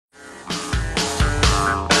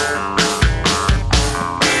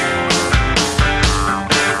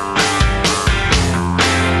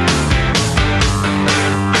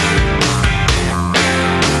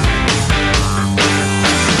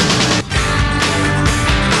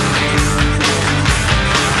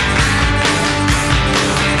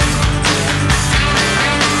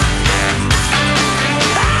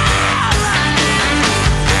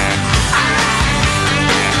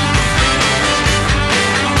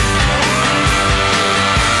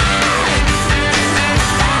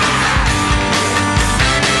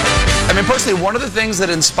mean, personally, one of the things that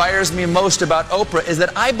inspires me most about Oprah is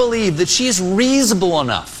that I believe that she's reasonable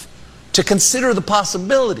enough to consider the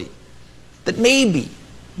possibility that maybe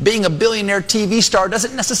being a billionaire TV star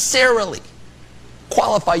doesn't necessarily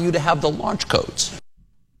qualify you to have the launch codes.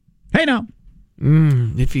 Hey, now.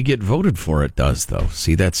 If you get voted for, it does, though.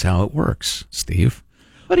 See, that's how it works, Steve.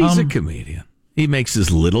 But he's a comedian. He makes his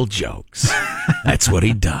little jokes. That's what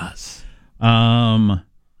he does.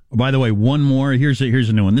 By the way, one more. Here's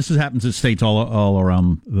a new one. This happens in states all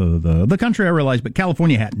around the country, I realize, but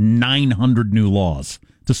California had 900 new laws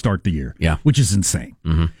to start the year. Yeah. Which is insane.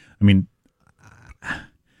 Mm-hmm. I mean,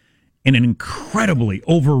 in an incredibly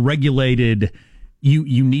over-regulated,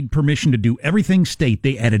 you need permission to do everything state,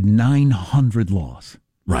 they added 900 laws.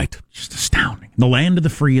 Right. Just astounding. The land of the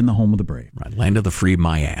free and the home of the brave. Right. Land of the free,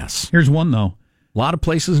 my ass. Here's one, though. A lot of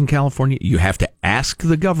places in California, you have to ask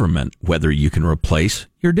the government whether you can replace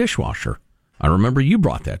your dishwasher. I remember you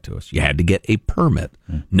brought that to us. You had to get a permit.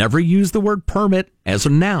 Never use the word permit as a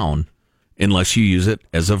noun unless you use it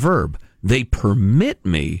as a verb. They permit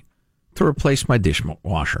me to replace my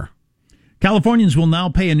dishwasher. Californians will now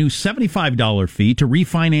pay a new $75 fee to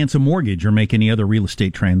refinance a mortgage or make any other real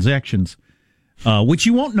estate transactions, which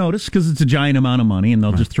you won't notice because it's a giant amount of money, and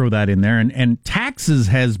they'll just throw that in there. And taxes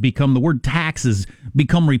has become, the word taxes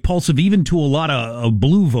become repulsive even to a lot of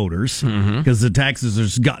blue voters because the taxes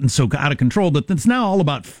have gotten so out of control that it's now all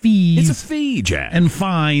about fees. It's a fee, Jack. And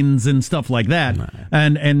fines and stuff like that.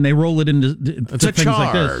 And they roll it into it's a things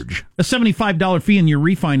charge. like this. A $75 fee in your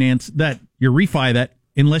refi that,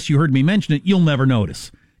 unless you heard me mention it, you'll never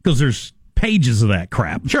notice because there's pages of that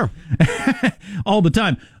crap. Sure. All the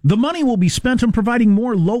time. The money will be spent on providing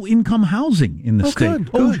more low-income housing in the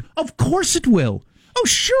state. Good. Of course it will. Oh,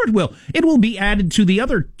 sure it will. It will be added to the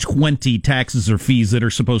other 20 taxes or fees that are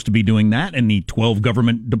supposed to be doing that and the 12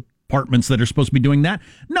 government departments that are supposed to be doing that.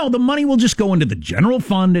 No, the money will just go into the general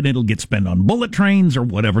fund and it'll get spent on bullet trains or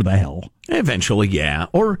whatever the hell. Eventually, yeah.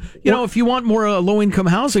 Or, if you want more low-income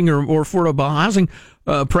housing or affordable housing,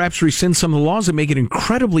 perhaps rescind some of the laws that make it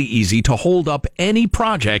incredibly easy to hold up any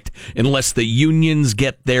project unless the unions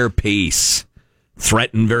get their piece.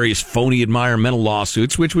 Threaten various phony environmental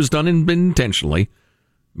lawsuits, which was done intentionally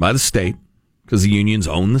by the state because the unions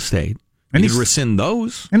own the state. And you rescind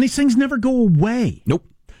those. And these things never go away. Nope.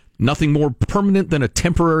 Nothing more permanent than a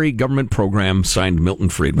temporary government program, signed Milton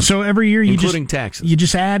Friedman. So every year including taxes. You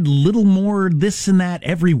just add little more this and that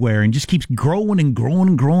everywhere and just keeps growing and growing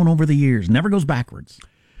and growing over the years. Never goes backwards.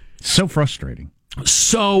 So frustrating.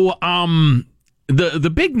 So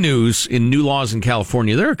the big news in new laws in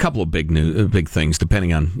California, there are a couple of big things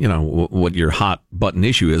depending on, what your hot button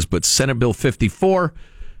issue is, but Senate Bill 54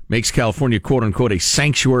 makes California quote unquote a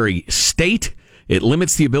sanctuary state. It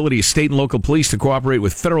limits the ability of state and local police to cooperate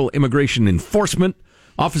with federal immigration enforcement.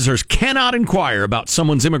 Officers cannot inquire about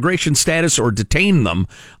someone's immigration status or detain them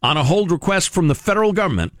on a hold request from the federal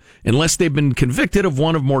government unless they've been convicted of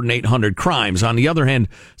one of more than 800 crimes. On the other hand,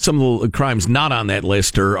 some of the crimes not on that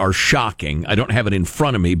list are shocking. I don't have it in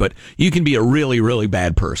front of me, but you can be a really, really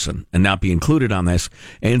bad person and not be included on this.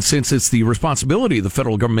 And since it's the responsibility of the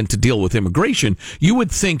federal government to deal with immigration, you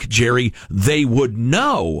would think, Jerry, they would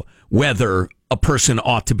know whether a person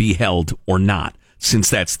ought to be held or not, since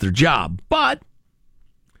that's their job. But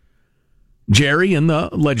Jerry and the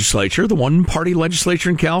legislature, the one-party legislature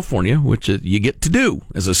in California, which you get to do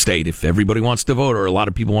as a state if everybody wants to vote or a lot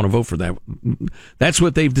of people want to vote for that, that's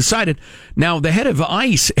what they've decided. Now, the head of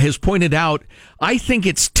ICE has pointed out, I think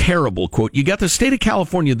it's terrible, quote, you got the state of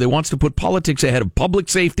California that wants to put politics ahead of public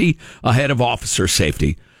safety, ahead of officer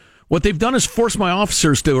safety. What they've done is force my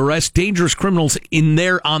officers to arrest dangerous criminals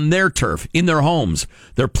on their turf, in their homes,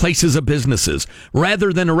 their places of businesses,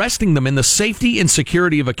 rather than arresting them in the safety and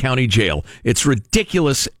security of a county jail. It's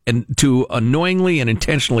ridiculous and to annoyingly and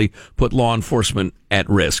intentionally put law enforcement at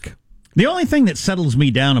risk. The only thing that settles me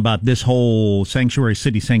down about this whole sanctuary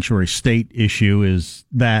city, sanctuary state issue is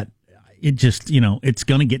that it just, it's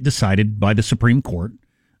going to get decided by the Supreme Court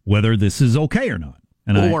whether this is okay or not.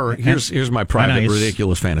 Here's my private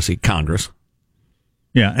ridiculous fantasy: Congress.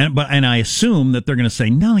 Yeah, and I assume that they're going to say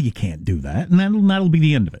no, you can't do that, and that'll be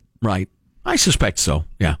the end of it. Right. I suspect so.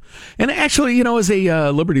 Yeah. And actually, as a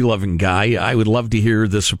liberty-loving guy, I would love to hear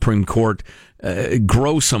the Supreme Court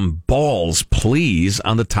grow some balls, please,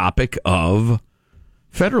 on the topic of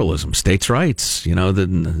federalism, states' rights. Your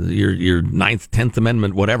 9th, 10th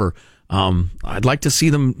Amendment, whatever. I'd like to see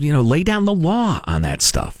them, lay down the law on that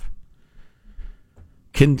stuff.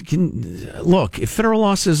 Can look, if federal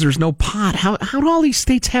law says there's no pot, how do all these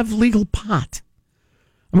states have legal pot?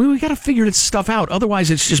 I mean, we got to figure this stuff out. Otherwise,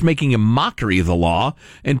 it's just making a mockery of the law,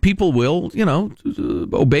 and people will,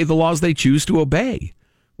 obey the laws they choose to obey,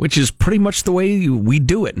 which is pretty much the way we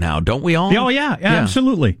do it now, don't we all? Oh, yeah,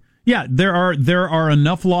 absolutely. Yeah, there are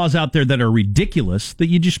enough laws out there that are ridiculous that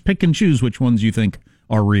you just pick and choose which ones you think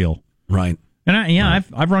are real. Right. And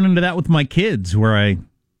I've run into that with my kids, and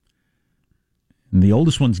the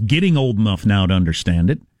oldest one's getting old enough now to understand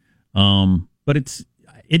it. But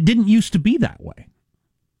it didn't used to be that way.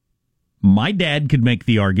 My dad could make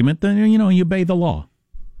the argument that, you obey the law.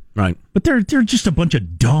 Right. But they're just a bunch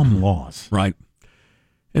of dumb laws. Right.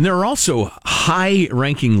 And there are also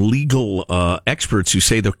high-ranking legal experts who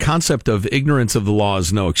say the concept of ignorance of the law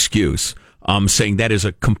is no excuse, saying that is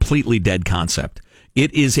a completely dead concept.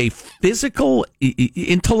 It is a physical,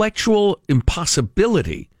 intellectual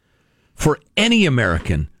impossibility for any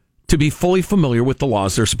American to be fully familiar with the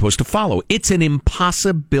laws they're supposed to follow. It's an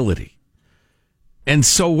impossibility. And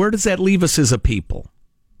so where does that leave us as a people?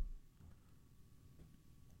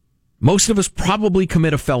 Most of us probably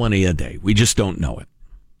commit a felony a day. We just don't know it.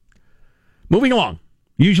 Moving along.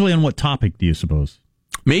 Usually on what topic do you suppose?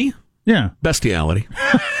 Me? Yeah. Bestiality.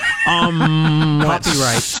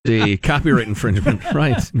 Copyright. The copyright infringement.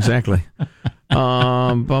 Right, exactly.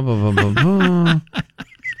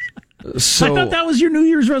 So, I thought that was your New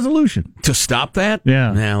Year's resolution. To stop that?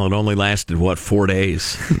 Yeah. Well, it only lasted, 4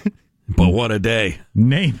 days? But what a day.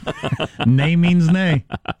 Nay. Nay means nay.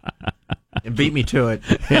 It beat me to it.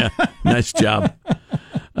 Yeah, nice job.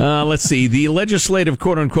 Let's see. The legislative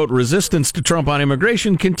quote-unquote resistance to Trump on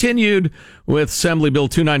immigration continued with Assembly Bill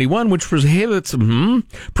 291, which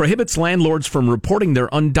prohibits landlords from reporting their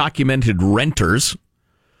undocumented renters.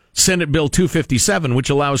 Senate Bill 257, which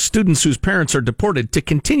allows students whose parents are deported to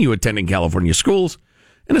continue attending California schools.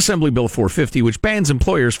 And Assembly Bill 450, which bans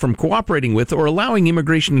employers from cooperating with or allowing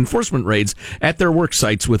immigration enforcement raids at their work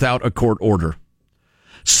sites without a court order.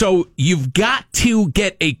 So you've got to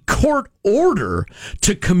get a court order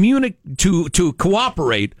to to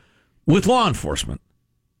cooperate with law enforcement.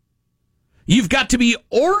 You've got to be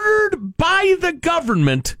ordered by the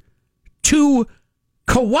government to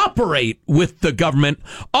cooperate with the government.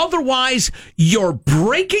 Otherwise, you're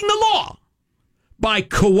breaking the law by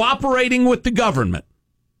cooperating with the government.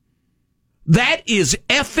 That is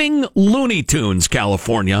effing Looney Tunes,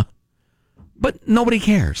 California. But nobody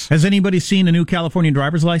cares. Has anybody seen a new California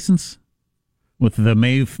driver's license? With the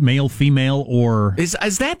male, female, or... Is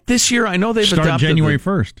that this year? I know they've start adopted... January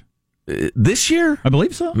 1st. This year? I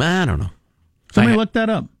believe so. I don't know. Somebody look that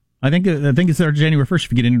up. I think it starts January 1st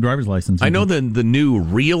if you get a new driver's license. I know the new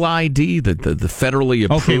Real ID, the federally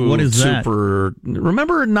approved. Okay, what is that?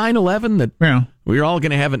 Remember 9/11 that we were all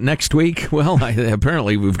going to have it next week? Well,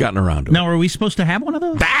 apparently we've gotten around to it. Now, are we supposed to have one of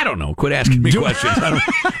those? I don't know. Quit asking me questions.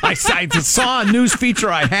 I saw a news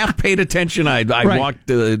feature. I half paid attention. I walked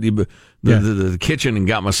the kitchen and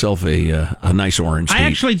got myself a nice orange tea. I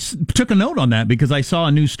actually took a note on that because I saw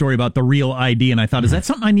a news story about the Real ID, and I thought, is that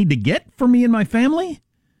something I need to get for me and my family?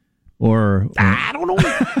 Or I don't know.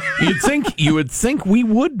 You would think we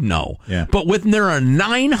would know. Yeah. But when there are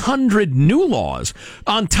 900 new laws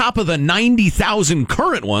on top of the 90,000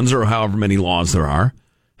 current ones, or however many laws there are,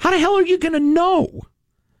 how the hell are you going to know?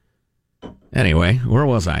 Anyway, where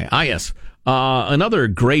was I? Yes. Another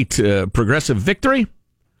great progressive victory.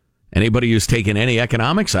 Anybody who's taken any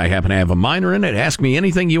economics, I happen to have a minor in it. Ask me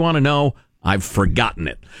anything you want to know. I've forgotten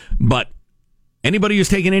it. But anybody who's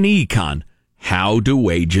taken any econ, how do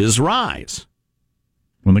wages rise?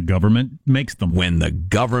 When the government makes them. When the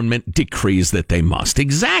government decrees that they must.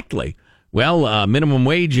 Exactly. Well, minimum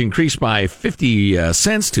wage increased by 50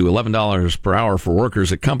 cents to $11 per hour for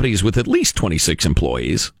workers at companies with at least 26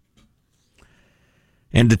 employees.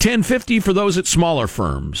 And to $10.50 for those at smaller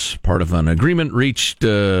firms. Part of an agreement reached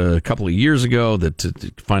a couple of years ago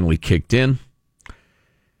that finally kicked in.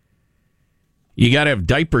 You got to have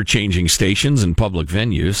diaper changing stations in public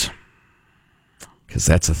venues. Because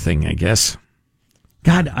that's a thing, I guess.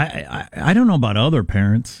 God, I don't know about other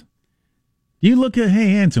parents. You look at,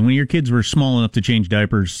 hey, Hanson, when your kids were small enough to change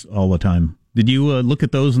diapers all the time, did you look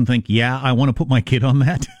at those and think, yeah, I want to put my kid on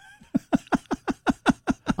that?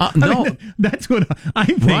 No. I mean, that's what I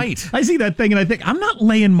think. Right. I see that thing and I think, I'm not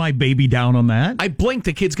laying my baby down on that. I blink,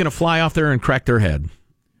 the kid's going to fly off there and crack their head.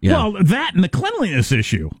 Yeah. Well, that and the cleanliness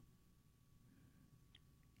issue.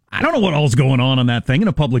 I don't know what all's going on that thing in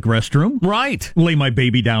a public restroom. Right. Lay my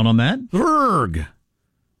baby down on that. Berg.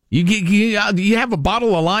 You have a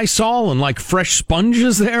bottle of Lysol and like fresh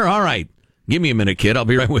sponges there? All right. Give me a minute, kid. I'll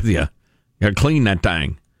be right with you. Got to clean that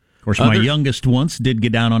thing. Of course, my youngest once did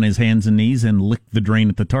get down on his hands and knees and lick the drain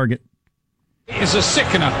at the Target. Is a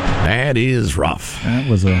sickener. That is rough. That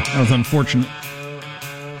was unfortunate.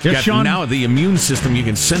 Yes, Sean? Now the immune system, you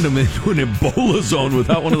can send him into an Ebola zone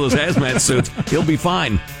without one of those hazmat suits. He'll be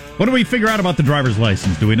fine. What do we figure out about the driver's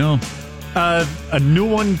license? Do we know? A new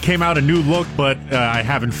one came out, a new look, but I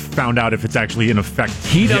haven't found out if it's actually in effect.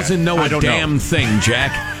 He doesn't know a damn thing,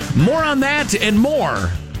 Jack. More on that and more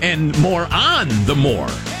on the more.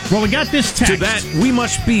 Well, we got this text. To that, we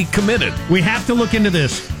must be committed. We have to look into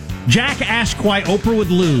this. Jack asked why Oprah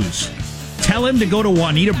would lose. Tell him to go to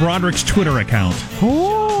Juanita Broderick's Twitter account.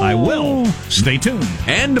 Oh. I will. Stay tuned.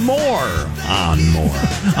 And more on more.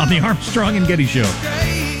 On the Armstrong and Getty Show.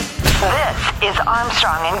 This is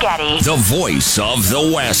Armstrong and Getty. The voice of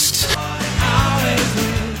the West.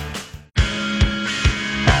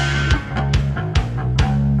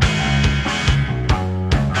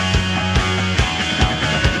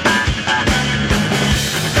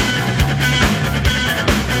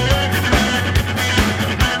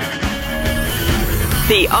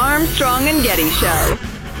 The Armstrong and Getty Show.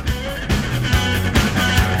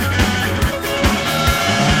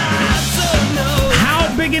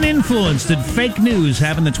 How big an influence did fake news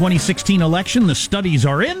have in the 2016 election? The studies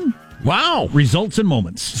are in. Wow. Results in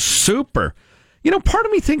moments. Super. Part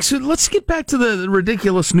of me thinks, let's get back to the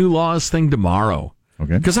ridiculous new laws thing tomorrow.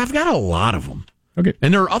 Okay. Because I've got a lot of them. Okay.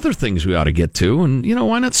 And there are other things we ought to get to. And,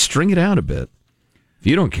 why not string it out a bit? If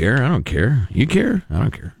you don't care, I don't care. You care? I don't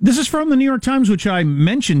care. This is from the New York Times, which I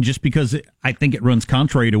mentioned just because I think it runs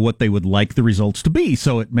contrary to what they would like the results to be.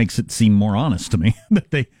 So it makes it seem more honest to me that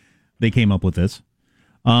they came up with this.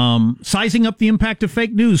 Sizing up the impact of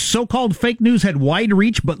fake news. So-called fake news had wide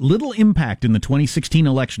reach but little impact in the 2016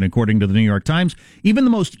 election, according to the New York Times. Even the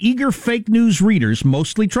most eager fake news readers,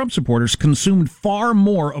 mostly Trump supporters, consumed far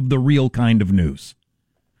more of the real kind of news.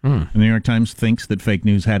 The New York Times thinks that fake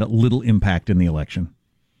news had a little impact in the election,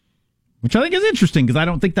 which I think is interesting because I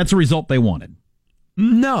don't think that's a result they wanted.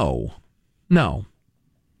 No.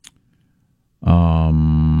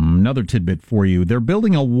 Another tidbit for you. They're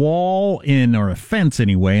building a wall or a fence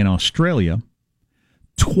anyway, in Australia,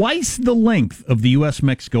 twice the length of the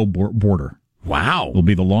U.S.-Mexico border. Wow. Will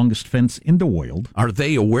be the longest fence in the world. Are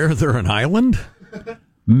they aware they're an island?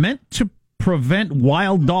 Meant to prevent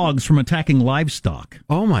wild dogs from attacking livestock.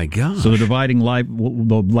 Oh, my God. So they're dividing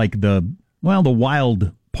the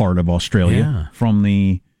wild part of Australia from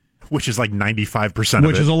the... Which is like 95% of it.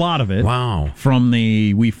 Which is a lot of it. Wow. From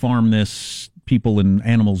the we farm this, people and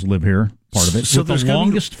animals live here part of it. So the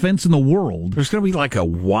longest fence in the world. There's going to be like a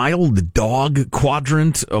wild dog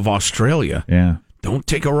quadrant of Australia. Yeah. Don't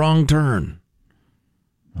take a wrong turn.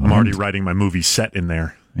 I'm already writing my movie set in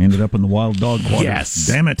there. Ended up in the wild dog quadrant. Yes.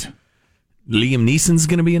 Damn it. Liam Neeson's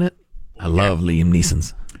going to be in it. I love Liam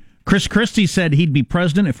Neeson's. Chris Christie said he'd be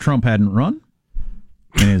president if Trump hadn't run.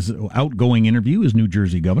 In his outgoing interview as New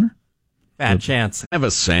Jersey governor. Bad chance. Have a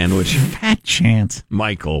sandwich. Fat chance.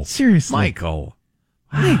 Michael. Seriously. Michael.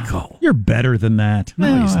 You're better than that.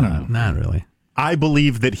 No, he's I don't not. know. Not really. I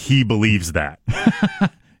believe that he believes that.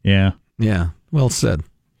 Yeah. Yeah. Well said.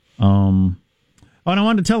 And I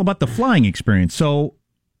wanted to tell about the flying experience. So,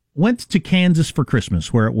 went to Kansas for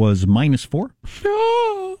Christmas, where it was -4.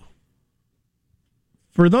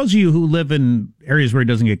 For those of you who live in areas where it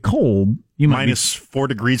doesn't get cold, you might -4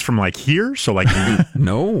 degrees from like here, so like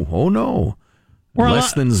No. Oh, no. Or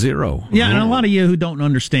Less than 0. Yeah, and a lot of you who don't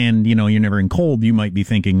understand, you're never in cold, you might be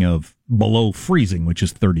thinking of below freezing, which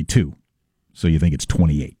is 32. So you think it's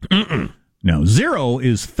 28. No, 0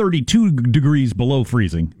 is 32 degrees below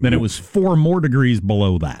freezing. Then it was 4 more degrees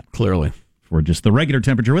below that. Clearly. For just the regular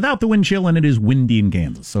temperature without the wind chill, and it is windy in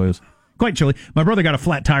Kansas. So it was quite chilly. My brother got a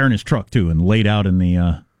flat tire in his truck, too, and laid out in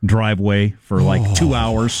the driveway for like 2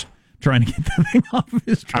 hours trying to get the thing off of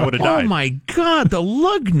his truck. I would have died. Oh, my God, the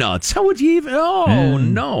lug nuts. How would you even... Oh,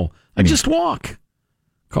 no. I just walk.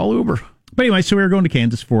 Call Uber. But anyway, so we were going to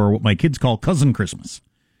Kansas for what my kids call Cousin Christmas.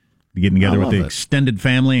 Getting together with the extended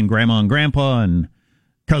family and grandma and grandpa and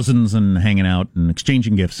cousins and hanging out and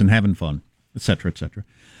exchanging gifts and having fun, et cetera, et cetera.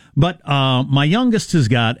 But my youngest has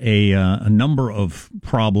got a number of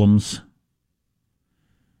problems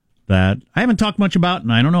that I haven't talked much about,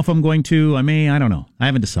 and I don't know if I'm going to. I don't know. I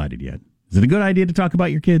haven't decided yet. Is it a good idea to talk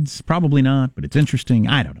about your kids? Probably not, but it's interesting.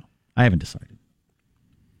 I don't know. I haven't decided.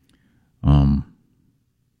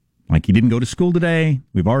 Like he didn't go to school today.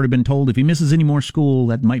 We've already been told if he misses any more school,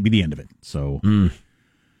 that might be the end of it. So,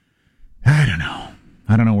 I don't know.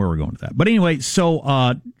 I don't know where we're going with that. But anyway,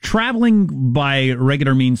 so traveling by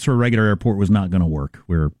regular means to a regular airport was not going to work.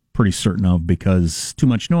 We're pretty certain of, because too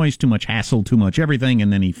much noise, too much hassle, too much everything,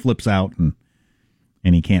 and then he flips out and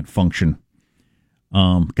he can't function.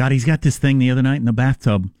 God, he's got this thing the other night in the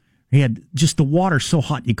bathtub. He had just the water so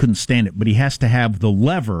hot you couldn't stand it, but he has to have the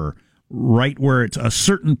lever right where it's a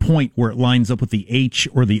certain point where it lines up with the H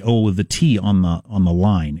or the O or the T on the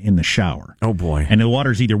line in the shower. Oh boy! And the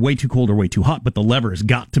water's either way too cold or way too hot, but the lever has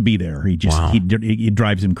got to be there. He just it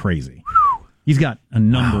drives him crazy. He's got a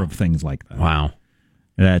number of things like that. Wow,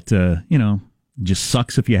 that just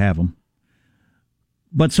sucks if you have them.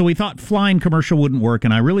 But so we thought flying commercial wouldn't work,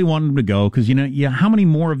 and I really wanted him to go because how many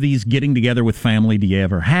more of these getting together with family do you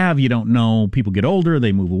ever have? You don't know. People get older,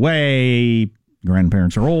 they move away.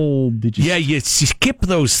 Grandparents are old. You skip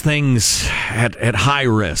those things at high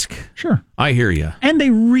risk. Sure. I hear you. And they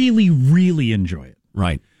really, really enjoy it.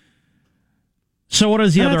 Right. So what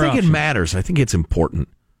is the other I think option? it matters. I think it's important.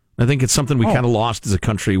 I think it's something we kind of lost as a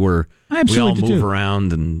country where we all move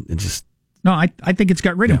around and it just... No, I think it's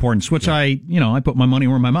got great importance, which I put my money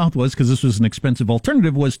where my mouth was because this was an expensive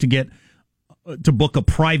alternative, was to book a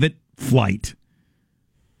private flight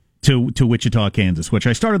to Wichita, Kansas, which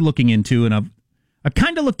I started looking into, and I've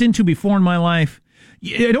kind of looked into before in my life.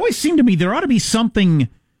 It always seemed to me there ought to be something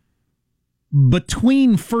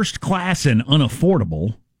between first class and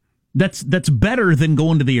unaffordable that's better than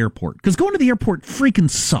going to the airport. Because going to the airport freaking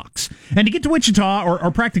sucks. And to get to Wichita,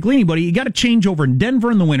 or practically anybody, you got to change over in Denver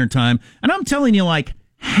in the wintertime. And I'm telling you, like,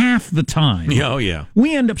 half the time. Oh, yeah.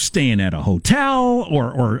 We end up staying at a hotel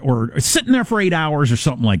or sitting there for 8 hours or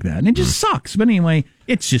something like that. And it just sucks. But anyway,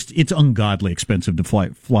 it's ungodly expensive to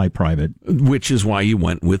fly private. Which is why you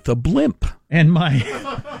went with a blimp.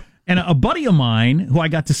 And a buddy of mine who I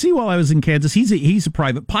got to see while I was in Kansas, he's a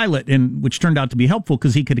private pilot, and which turned out to be helpful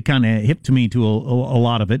because he could kind of hip to me to a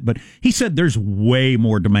lot of it. But he said there's way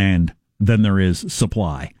more demand than there is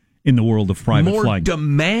supply in the world of private flying. More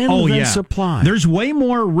demand than supply. There's way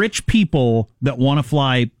more rich people that want to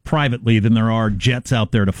fly privately than there are jets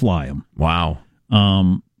out there to fly them. Wow.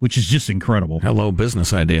 Which is just incredible. Hello,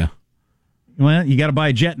 business idea. Well, you got to buy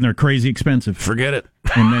a jet, and they're crazy expensive. Forget it.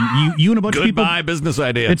 And then you and a bunch of people... Goodbye, business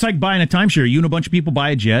idea. It's like buying a timeshare. You and a bunch of people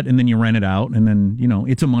buy a jet, and then you rent it out, and then,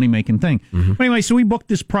 it's a money-making thing. Mm-hmm. But anyway, so we booked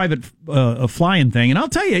this private flying thing, and I'll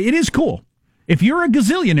tell you, it is cool. If you're a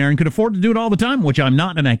gazillionaire and could afford to do it all the time, which I'm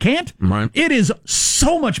not and I can't, right, it is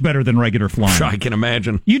so much better than regular flying. I can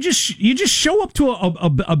imagine. You just show up to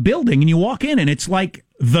a building and you walk in and it's like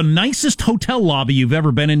the nicest hotel lobby you've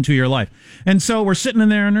ever been into your life. And so we're sitting in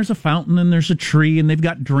there and there's a fountain and there's a tree and they've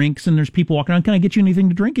got drinks and there's people walking around. Can I get you anything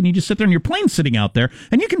to drink? And you just sit there and your plane's sitting out there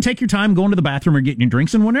and you can take your time going to the bathroom or getting your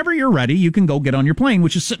drinks. And whenever you're ready, you can go get on your plane,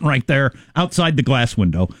 which is sitting right there outside the glass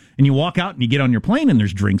window. And you walk out and you get on your plane and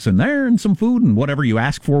there's drinks in there and some food and whatever you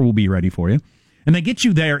ask for will be ready for you. And they get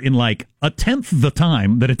you there in like a tenth the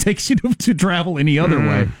time that it takes you to travel any other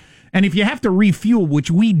way. And if you have to refuel, which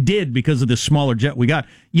we did because of this smaller jet we got,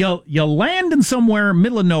 you land in somewhere,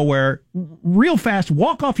 middle of nowhere, real fast,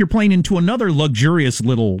 walk off your plane into another luxurious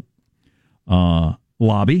little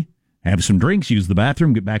lobby, have some drinks, use the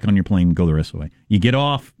bathroom, get back on your plane, go the rest of the way. You get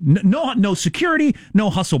off, no security, no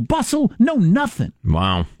hustle bustle, no nothing.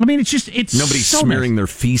 Wow. I mean, it's nobody's so smearing nice. Their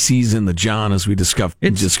feces in the John as we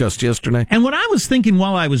discussed yesterday. And what I was thinking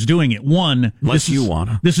while I was doing it, one, this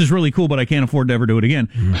is really cool, but I can't afford to ever do it again.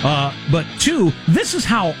 But two, this is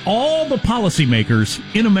how all the policymakers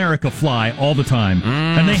in America fly all the time,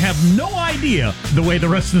 and they have no idea the way the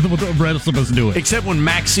rest of us do it. Except when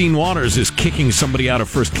Maxine Waters is kicking somebody out of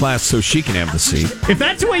first class so she can have the seat. If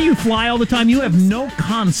that's the way you fly all the time, you have no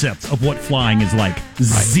concept of what flying is like.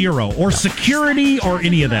 Zero. Or security or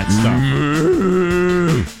any of that stuff.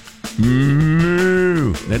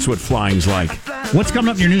 That's what flying's like. What's coming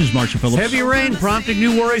up in your news, Marcia Phillips? Heavy rain prompting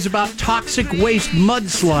new worries about toxic waste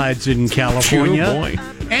mudslides in California. Oh, boy.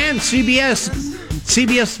 And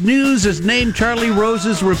CBS News has named Charlie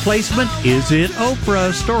Rose's replacement. Is it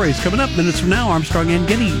Oprah? Stories coming up minutes from now. Armstrong and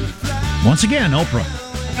Getty. Once again, Oprah.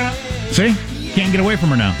 See? Can't get away from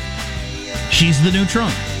her now. She's the new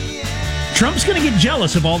Trump. Trump's going to get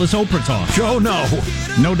jealous of all this Oprah talk. Oh, no.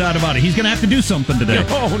 No doubt about it. He's going to have to do something today.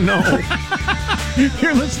 Oh, no.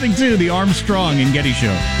 You're listening to the Armstrong and Getty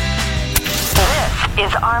Show.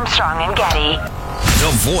 This is Armstrong and Getty.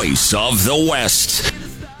 The voice of the West.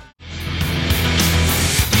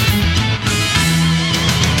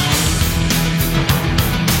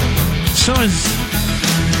 So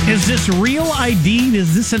is this real ID?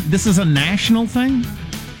 This is a national thing?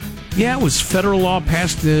 Yeah, it was federal law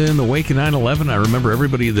passed in the wake of 9/11. I remember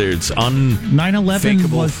everybody there. It's 9/11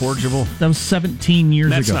 was forgeable. That was 17 years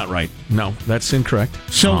That's ago. not right. No, that's incorrect.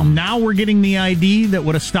 So now we're getting the ID that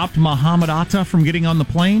would have stopped Muhammad Atta from getting on the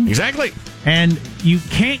plane? Exactly. And you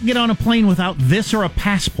can't get on a plane without this or a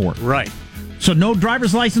passport. Right. So no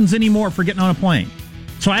driver's license anymore for getting on a plane.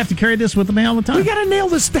 So I have to carry this with me all the time? We got to nail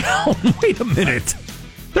this down. Wait a minute.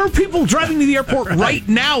 There are people driving to the airport right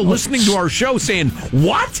now listening to our show saying,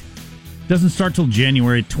 what? Doesn't start till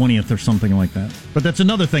January 20th or something like that. But that's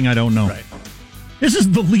another thing I don't know. Right. This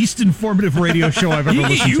is the least informative radio show I've ever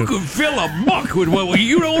listened to. You could fill a muck with what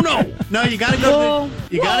you don't know. No, you got to go.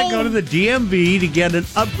 You got to go to the DMV to get an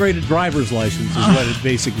upgraded driver's license. Is what it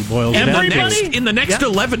basically boils down to. In the next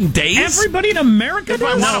 11 days? Everybody in America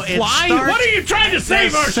does? Want to fly? What are you trying to say,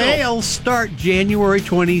 Marshall? Sales start January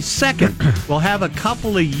 22nd. We'll have a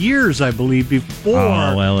couple of years, I believe, before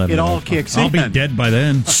it all kicks in. I'll be dead by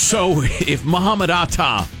then. So if Muhammad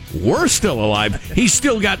Atta were still alive, he's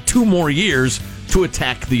still got 2 more years to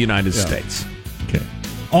attack the United States. Okay.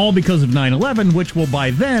 All because of 9/11, which will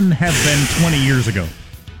by then have been 20 years ago.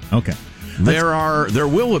 Okay. There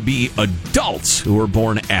will be adults who were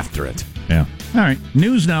born after it. Yeah. All right.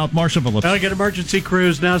 News now with Marshall Phillips. Get emergency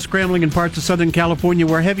crews now scrambling in parts of Southern California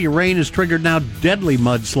where heavy rain has triggered now deadly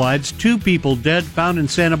mudslides. 2 people dead found in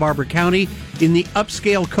Santa Barbara County in the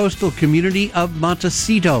upscale coastal community of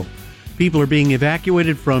Montecito. People are being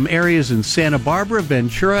evacuated from areas in Santa Barbara,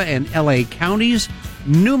 Ventura, and L.A. counties.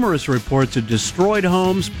 Numerous reports of destroyed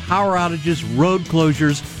homes, power outages, road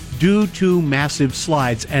closures due to massive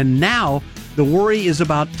slides. And now the worry is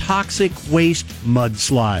about toxic waste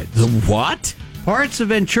mudslides. The what? Parts of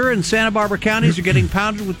Ventura and Santa Barbara counties are getting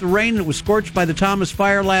pounded with the rain that was scorched by the Thomas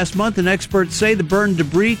Fire last month, and experts say the burned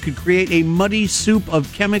debris could create a muddy soup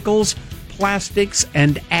of chemicals, plastics,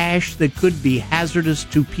 and ash that could be hazardous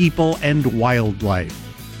to people and wildlife.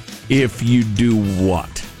 If you do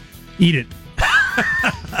what? Eat it.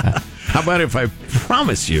 How about if I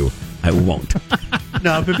promise you I won't?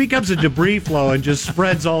 No, if it becomes a debris flow and just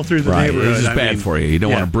spreads all through the neighborhood. It's just bad for you. You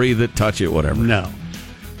don't want to breathe it, touch it, whatever. No.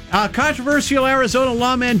 Controversial Arizona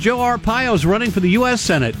lawman Joe Arpaio is running for the U.S.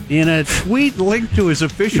 Senate. In a tweet linked to his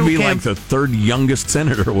official He'd be like the 3rd youngest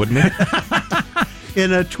senator, wouldn't it?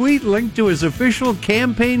 In a tweet linked to his official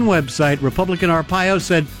campaign website, Republican Arpaio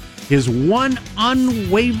said his one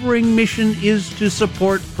unwavering mission is to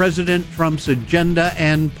support President Trump's agenda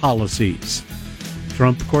and policies.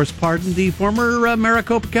 Trump, of course, pardoned the former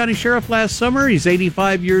Maricopa County Sheriff last summer. He's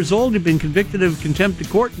 85 years old. He'd been convicted of contempt of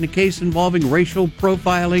court in a case involving racial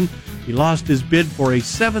profiling. He lost his bid for a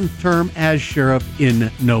 7th term as sheriff in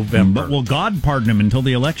November. But will God pardon him until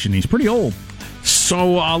the election? He's pretty old.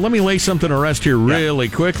 So let me lay something to rest here really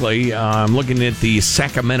quickly. I'm looking at the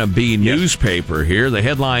Sacramento Bee newspaper here. The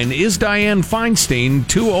headline, is Dianne Feinstein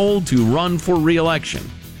too old to run for re-election?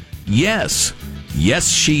 Yes. Yes,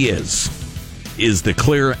 she is the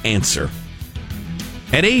clear answer.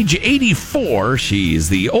 At age 84, she's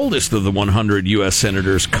the oldest of the 100 U.S.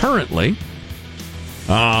 senators currently.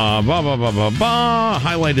 Highlighted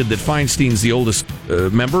that Feinstein's the oldest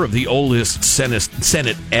member of the oldest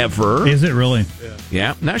Senate ever. Is it really?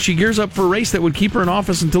 Yeah. Now she gears up for a race that would keep her in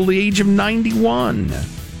office until the age of 91.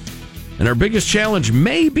 And her biggest challenge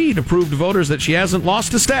may be to prove to voters that she hasn't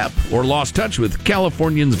lost a step or lost touch with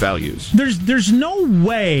Californians' values. There's no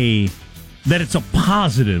way that it's a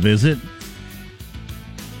positive, is it?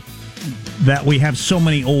 That we have so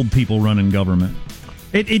many old people running government.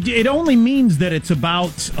 It only means that it's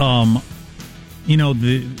about,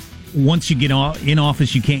 once you get in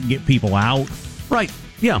office, you can't get people out. Right,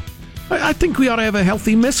 yeah. I think we ought to have a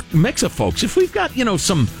healthy mix of folks. If we've got,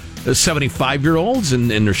 some 75-year-olds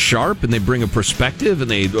and they're sharp and they bring a perspective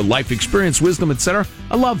and they life experience, wisdom, etc.,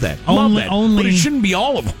 I love that. But it shouldn't be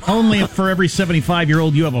all of them. Only if for every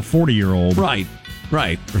 75-year-old you have a 40-year-old. Right.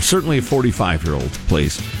 Or certainly a 45-year-old,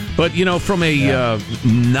 please. But, from a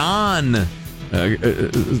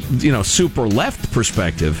super left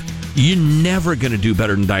perspective, you're never going to do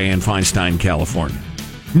better than Dianne Feinstein, California.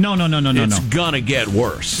 No. It's gonna get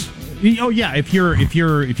worse. Oh yeah, if you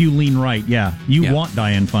lean right, you want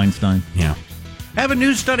Dianne Feinstein. Yeah. Have a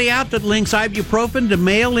new study out that links ibuprofen to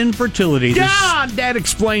male infertility. Yeah, that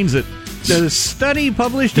explains it. The study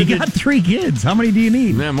published. You got 3 kids. How many do you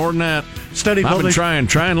need? Yeah, more than that. I've been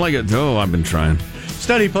trying like it. Oh, I've been trying.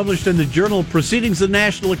 Study published in the journal Proceedings of the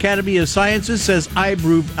National Academy of Sciences says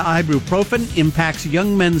ibuprofen impacts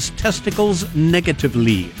young men's testicles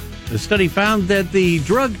negatively. The study found that the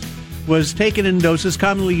drug was taken in doses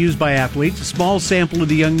commonly used by athletes. A small sample of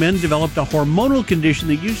the young men developed a hormonal condition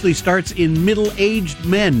that usually starts in middle-aged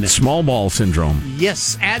men. Small ball syndrome.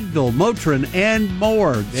 Yes, Advil, Motrin, and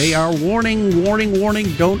more. They are warning,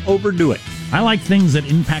 don't overdo it. I like things that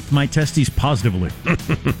impact my testes positively.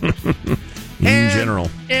 In general.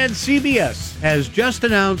 And CBS has just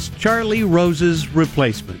announced Charlie Rose's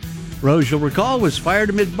replacement. Rose, you'll recall, was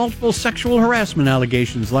fired amid multiple sexual harassment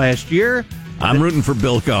allegations last year. I'm rooting for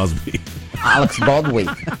Bill Cosby. Alex Baldwin.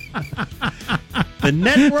 The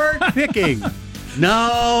network picking.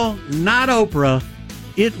 No, not Oprah.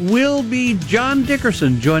 It will be John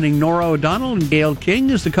Dickerson joining Norah O'Donnell and Gayle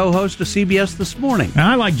King as the co-host of CBS This Morning.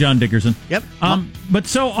 I like John Dickerson. Yep. But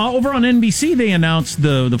so over on NBC, they announced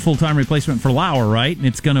the full-time replacement for Lauer, right? And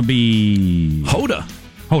it's going to be... Hoda.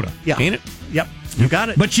 Yeah. Ain't it? Yep. You got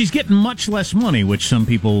it. But she's getting much less money, which some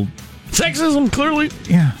people... Sexism, clearly.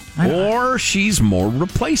 Yeah. Or she's more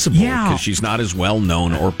replaceable because she's not as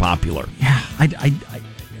well-known or popular. Yeah.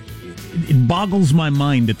 It boggles my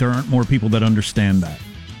mind that there aren't more people that understand that.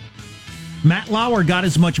 Matt Lauer got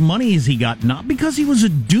as much money as he got, not because he was a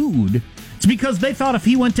dude. It's because they thought if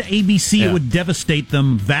he went to ABC, it would devastate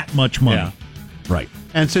them that much money. Yeah. Right.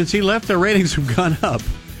 And since he left, their ratings have gone up.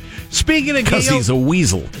 Speaking of Because he's a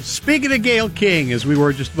weasel. Speaking of Gayle King, as we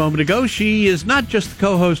were just a moment ago, she is not just the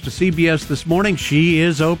co-host of CBS This Morning, she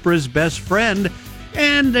is Oprah's best friend.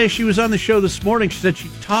 And she was on the show this morning. She said she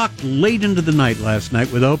talked late into the night last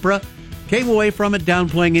night with Oprah. Came away from it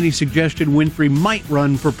downplaying any suggestion Winfrey might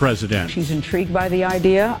run for president. She's intrigued by the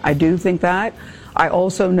idea. I do think that. I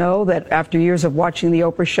also know that after years of watching the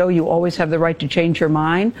Oprah show, you always have the right to change your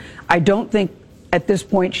mind. I don't think at this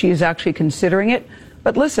point she is actually considering it.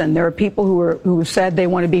 But listen, there are people who have said they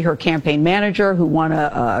want to be her campaign manager, who want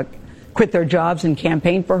to quit their jobs and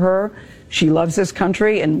campaign for her. She loves this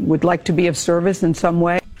country and would like to be of service in some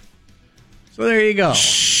way. So there you go.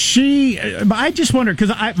 I just wonder,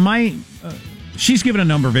 because she's given a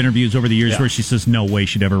number of interviews over the years where she says no way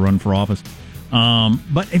she'd ever run for office.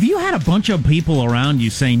 But if you had a bunch of people around you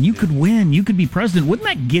saying you could win, you could be president, wouldn't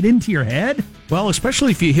that get into your head? Well,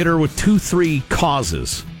 especially if you hit her with 2-3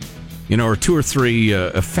 causes, or 2 or 3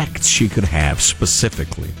 effects she could have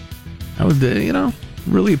specifically. That would,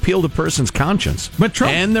 really appeal to a person's conscience. But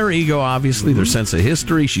Trump, and their ego, obviously, their sense of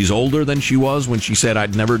history. She's older than she was when she said,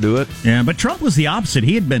 I'd never do it. Yeah, but Trump was the opposite.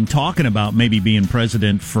 He had been talking about maybe being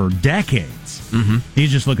president for decades. Mm-hmm.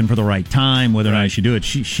 He's just looking for the right time, whether or not he should do it.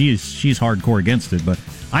 She's hardcore against it, but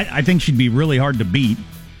I think she'd be really hard to beat.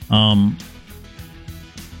 I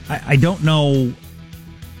don't know.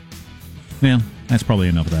 Yeah, that's probably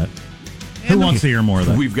enough of that. Who wants to hear more of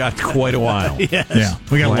that? We've got quite a while. Yes. Yeah,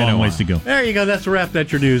 we got a long ways to go. There you go. That's a wrap.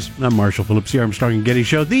 That's your news. I'm Marshall Phillips, the Armstrong and Getty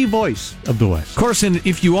Show, the voice of the West. Of course, and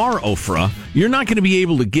if you are Oprah, you're not going to be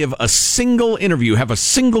able to give a single interview, have a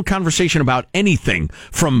single conversation about anything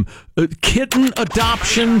from kitten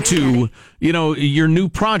adoption to, your new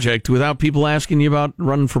project without people asking you about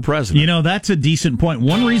running for president. That's a decent point.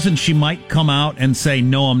 One reason she might come out and say,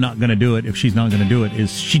 no, I'm not going to do it, if she's not going to do it,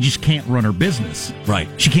 is she just can't run her business. Right.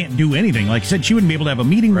 She can't do anything. Like I said, she wouldn't be able to have a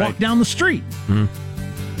meeting, walk down the street.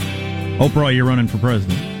 Oprah, you're running for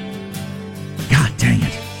president. God dang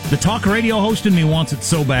it. The talk radio host in me wants it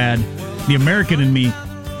so bad. The American in me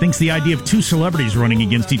thinks the idea of 2 celebrities running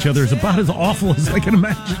against each other is about as awful as I can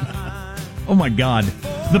imagine. Oh, my God.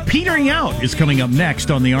 The petering out is coming up next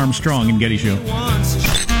on the Armstrong and Getty Show.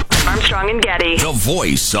 Armstrong and Getty. The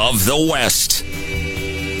voice of the West.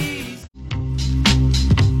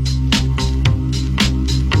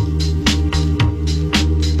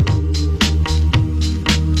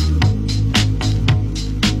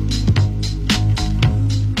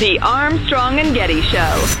 The Armstrong and Getty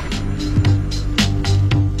Show.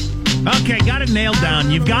 Okay, got it nailed down.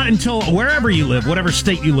 You've got until, wherever you live, whatever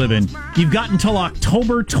state you live in, you've got until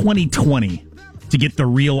October 2020 to get the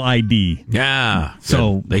real ID. Yeah.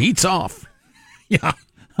 So the heat's off. Yeah,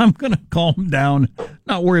 I'm going to calm down,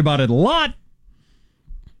 not worry about it a lot,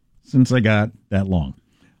 since I got that long.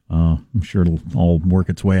 I'm sure it'll all work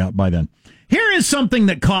its way out by then. Here is something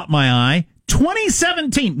that caught my eye.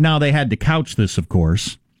 2017. Now, they had to couch this, of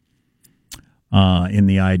course, in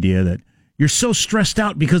the idea that you're so stressed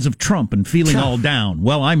out because of Trump and feeling all down.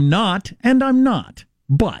 Well, I'm not, and I'm not.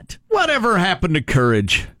 But whatever happened to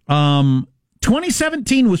courage?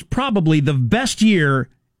 2017 was probably the best year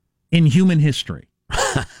in human history.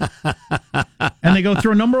 And they go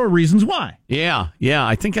through a number of reasons why. Yeah,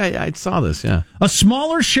 I think I saw this, yeah. A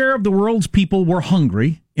smaller share of the world's people were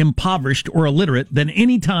hungry, impoverished, or illiterate than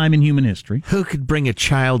any time in human history. Who could bring a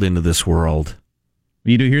child into this world?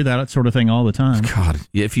 You do hear that sort of thing all the time. God,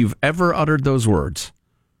 if you've ever uttered those words,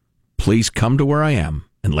 please come to where I am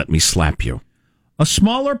and let me slap you. A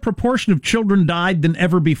smaller proportion of children died than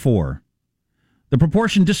ever before. The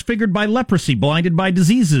proportion disfigured by leprosy, blinded by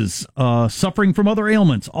diseases, suffering from other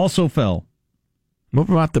ailments also fell. What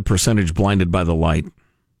about the percentage blinded by the light?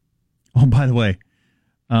 Oh, by the way,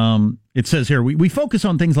 it says here, we focus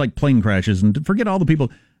on things like plane crashes and forget all the people.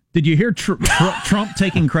 Did you hear Trump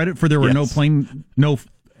taking credit for there were no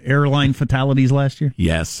airline fatalities last year?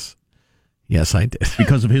 Yes. Yes, I did.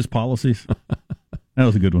 because of his policies. That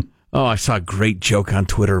was a good one. Oh, I saw a great joke on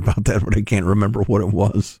Twitter about that, but I can't remember what it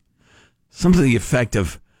was. Something to the effect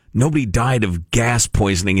of, nobody died of gas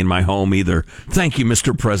poisoning in my home either. Thank you,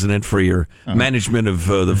 Mr. President, for your management of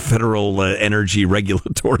the Federal Energy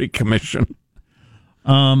Regulatory Commission.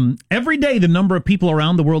 Every day, the number of people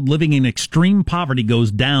around the world living in extreme poverty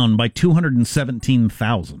goes down by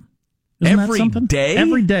 217,000. Every day?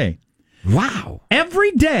 Every day. Wow.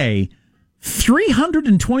 Every day,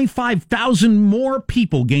 325,000 more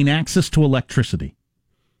people gain access to electricity.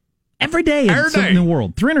 Every day in the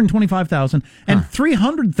world, 325,000, and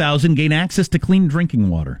 300,000 gain access to clean drinking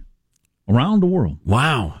water around the world.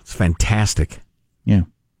 Wow, it's fantastic. Yeah.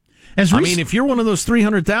 If you're one of those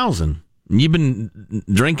 300,000, you've been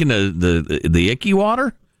drinking the icky water,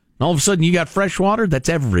 and all of a sudden you got fresh water, that's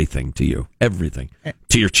everything to you. Everything.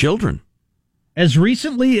 To your children. As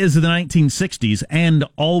recently as the 1960s, and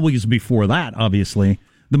always before that, obviously,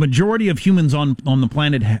 the majority of humans on the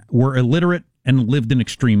planet were illiterate and lived in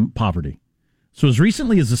extreme poverty. So as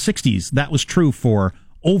recently as the 60s, that was true for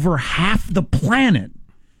over half the planet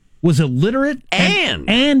was illiterate and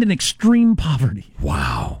in extreme poverty.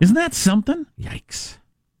 Wow. Isn't that something? Yikes.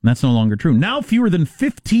 And that's no longer true. Now fewer than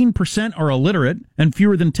 15% are illiterate and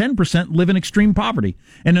fewer than 10% live in extreme poverty.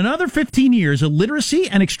 In another 15 years, illiteracy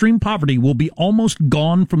and extreme poverty will be almost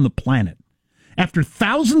gone from the planet. After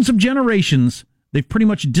thousands of generations, they've pretty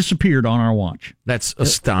much disappeared on our watch. That's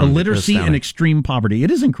astounding. Illiteracy and extreme poverty. It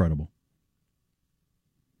is incredible.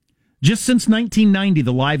 Just since 1990,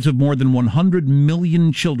 the lives of more than 100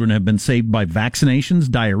 million children have been saved by vaccinations,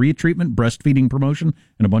 diarrhea treatment, breastfeeding promotion,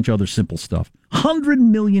 and a bunch of other simple stuff. 100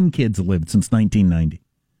 million kids lived since 1990.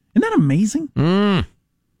 Isn't that amazing?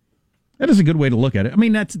 That is a good way to look at it. I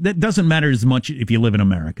mean, that doesn't matter as much if you live in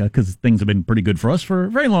America, because things have been pretty good for us for a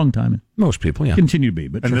very long time. Most people, yeah. Continue to be.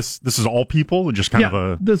 But and this is all people? Just kind of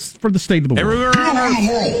a... This for the state of the world. Everywhere around the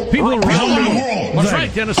world. People around the world. That's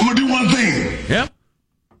right, Dennis. I'm going to do one thing. Yep.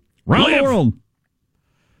 Around the world.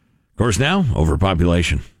 Of course, now,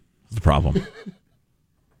 overpopulation is the problem.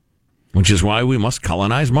 Which is why we must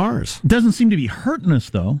colonize Mars. It doesn't seem to be hurting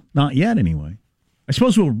us, though. Not yet, anyway. I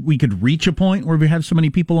suppose we could reach a point where we have so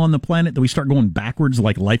many people on the planet that we start going backwards,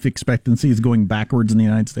 like life expectancy is going backwards in the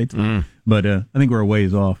United States. But I think we're a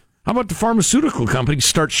ways off. How about the pharmaceutical companies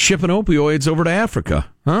start shipping opioids over to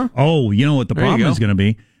Africa? Huh? Oh, you know what the problem is going to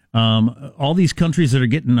be? All these countries that are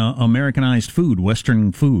getting Americanized food,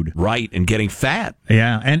 Western food, right, and getting fat.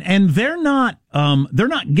 Yeah, and they're not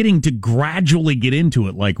getting to gradually get into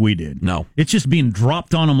it like we did. No, it's just being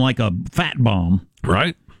dropped on them like a fat bomb.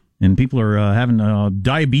 Right, and people are having a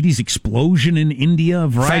diabetes explosion in India. A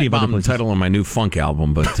variety of other places. The title of my new funk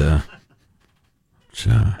album, but I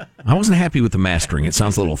wasn't happy with the mastering. It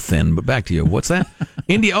sounds a little thin. But back to you. What's that?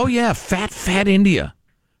 India. Oh yeah, fat India.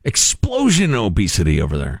 Explosion in obesity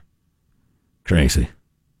over there. Crazy.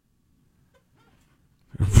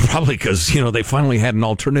 Probably because, they finally had an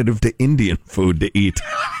alternative to Indian food to eat.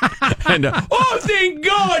 And, oh, thank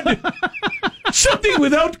God! Something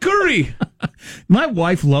without curry! My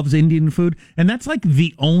wife loves Indian food, and that's like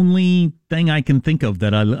the only thing I can think of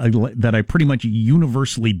that I pretty much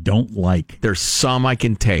universally don't like. There's some I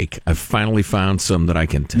can take. I've finally found some that I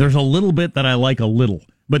can take. There's a little bit that I like a little.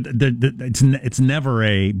 But it's never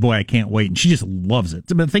a, boy, I can't wait. And she just loves it.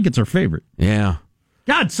 I think it's her favorite. Yeah.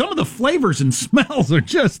 God, some of the flavors and smells are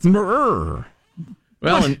just... Well,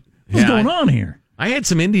 what's going on here? I had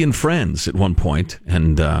some Indian friends at one point,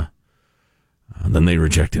 and then they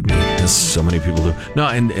rejected me, as so many people do. No,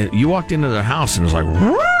 and you walked into their house, and it was like,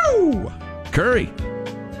 woo! Curry.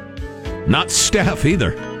 Not Steph,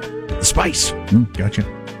 either. The spice. Gotcha.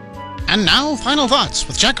 And now, final thoughts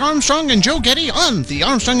with Jack Armstrong and Joe Getty on the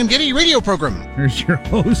Armstrong and Getty radio program. Here's your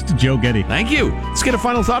host, Joe Getty. Thank you. Let's get a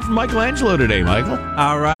final thought from Michelangelo today, Michael.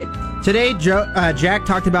 All right. Today, Jack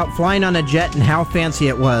talked about flying on a jet and how fancy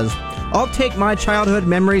it was. I'll take my childhood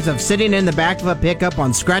memories of sitting in the back of a pickup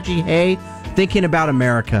on scratchy hay, thinking about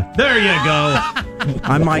America. There you go.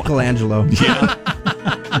 I'm Michelangelo. Yeah.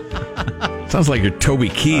 Sounds like you're Toby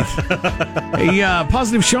Keith. Hey,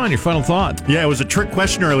 Positive Sean, your final thought. Yeah, it was a trick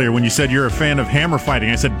question earlier when you said you're a fan of hammer fighting.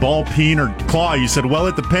 I said ball, peen, or claw. You said, well,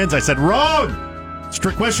 it depends. I said, wrong! It's a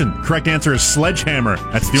trick question. Correct answer is sledgehammer.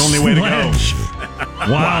 That's the only way to go.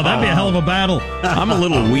 Wow, that'd be a hell of a battle. I'm a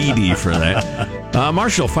little weedy for that.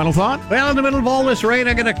 Marshall, final thought? Well, in the middle of all this rain,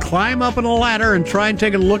 I'm going to climb up on a ladder and try and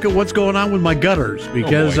take a look at what's going on with my gutters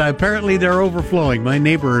because apparently they're overflowing. My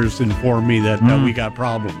neighbors informed me that we got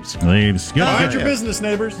problems. Leaves. Mind your business,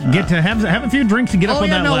 neighbors. Get to have a few drinks and get up on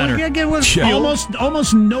that ladder.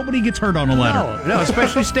 Almost nobody gets hurt on a ladder. No,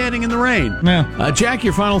 especially standing in the rain. Yeah. Jack,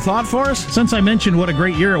 your final thought for us? Since I mentioned what a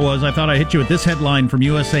great year it was, I thought I'd hit you with this headline from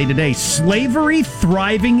USA Today. Slavery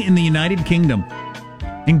thriving in the United Kingdom.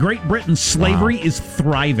 In Great Britain, slavery is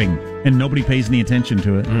thriving, and nobody pays any attention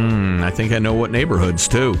to it. I think I know what neighborhoods,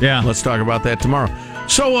 too. Yeah. Let's talk about that tomorrow.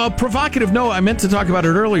 So, provocative note, I meant to talk about it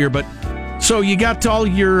earlier, but so you got all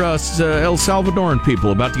your El Salvadoran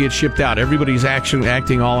people about to get shipped out. Everybody's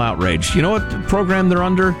acting all outraged. You know what program they're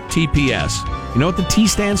under? TPS. You know what the T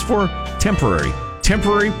stands for? Temporary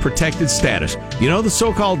protected status. You know the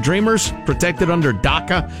so-called dreamers protected under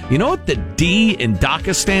DACA? You know what the D in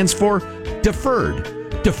DACA stands for? Deferred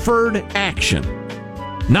action.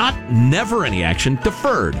 Not never any action,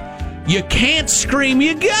 deferred. You can't scream,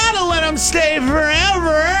 you gotta let them stay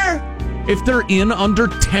forever if they're in under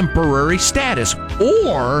temporary status.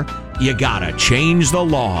 Or you gotta change the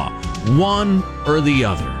law. One or the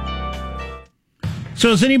other.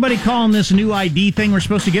 So is anybody calling this new ID thing we're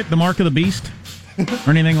supposed to get the mark of the beast?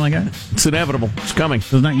 Or anything like that? It's inevitable. It's coming.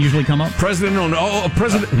 Doesn't that usually come up? President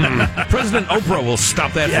Oprah will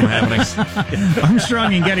stop that from happening.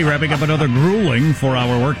 Armstrong and Getty wrapping up another grueling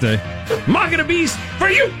 4-hour workday. Mark of the beast for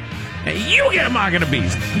you. You get a mark of the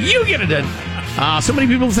beast. You get it. So many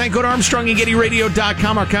people to thank. Go to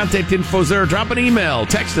ArmstrongandGettyRadio.com. Our contact info's there. Drop an email.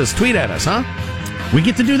 Text us. Tweet at us, huh? We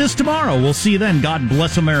get to do this tomorrow. We'll see you then. God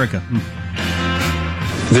bless America.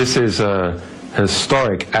 This is a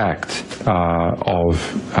historic act of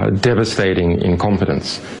devastating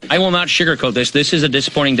incompetence. I will not sugarcoat this. This is a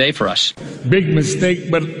disappointing day for us. Big mistake,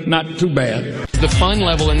 but not too bad. The fun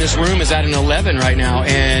level in this room is at an 11 right now,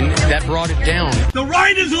 and that brought it down. The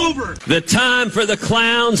ride is over. The time for the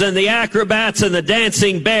clowns and the acrobats and the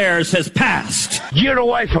dancing bears has passed. Get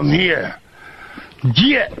away from here.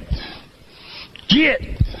 Get.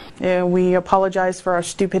 And we apologize for our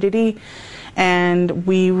stupidity, and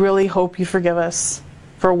we really hope you forgive us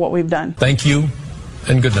for what we've done. Thank you,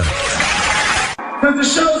 and good night. Because the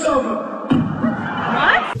show's over.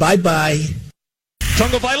 What? Bye-bye.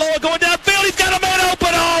 Tungo Bailoa going downfield. He's got a man open.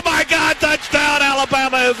 Oh, my God. Touchdown.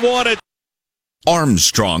 Alabama has won it.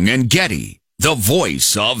 Armstrong and Getty, the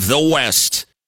voice of the West.